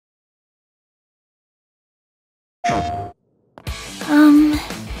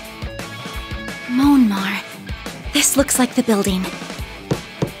Monmar. This looks like the building.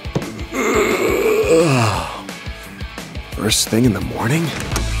 First thing in the morning?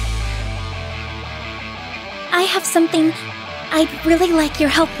 I have something I'd really like your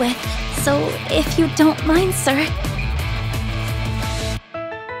help with, so if you don't mind, sir.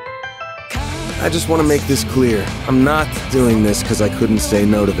 I just want to make this clear. I'm not doing this because I couldn't say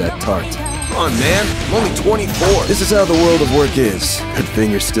no to that tart. Come on, man. I'm only 24. This is how the world of work is. Good thing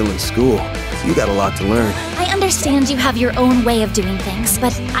you're still in school. You got a lot to learn. I understand you have your own way of doing things,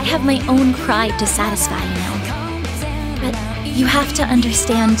 but I have my own pride to satisfy, you know. But you have to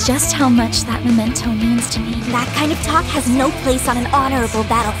understand just how much that memento means to me. That kind of talk has no place on an honorable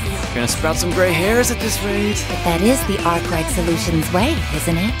battlefield. Gonna sprout some gray hairs at this rate. But that is the Arkwright Solutions way,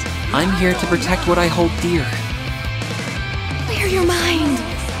 isn't it? I'm here to protect what I hold dear. Clear your mind.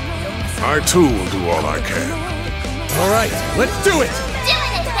 I too will do all I can. All right, let's do it!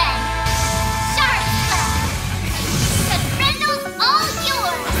 Doing it then! Sharp Clap! The Brindle's all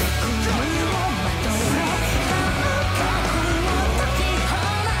yours!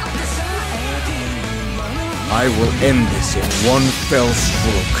 I will end this in one fell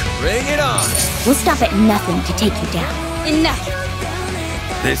stroke. Bring it on! We'll stop at nothing to take you down. Enough.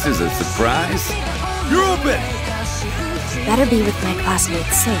 This is a surprise? You're open! Better be with my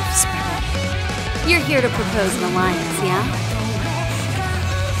classmates safe, Springer. You're here to propose an alliance, yeah?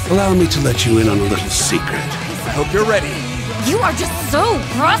 Allow me to let you in on a little secret. I hope you're ready. You are just so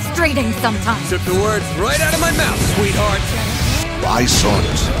frustrating sometimes. Took the words right out of my mouth, sweetheart. I sought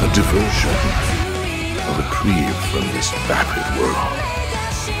a diversion, a reprieve from this vapid world.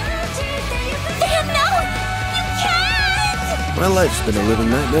 Dan, no! You can't! My life's been a living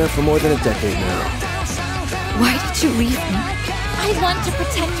nightmare for more than a decade now. Why did you leave me? I want to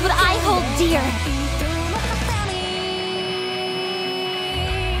protect what I hold dear.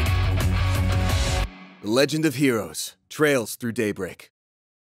 The Legend of Heroes, Trails through Daybreak.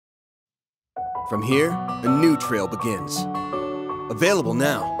 From here, a new trail begins. Available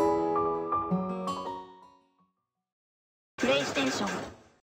now. PlayStation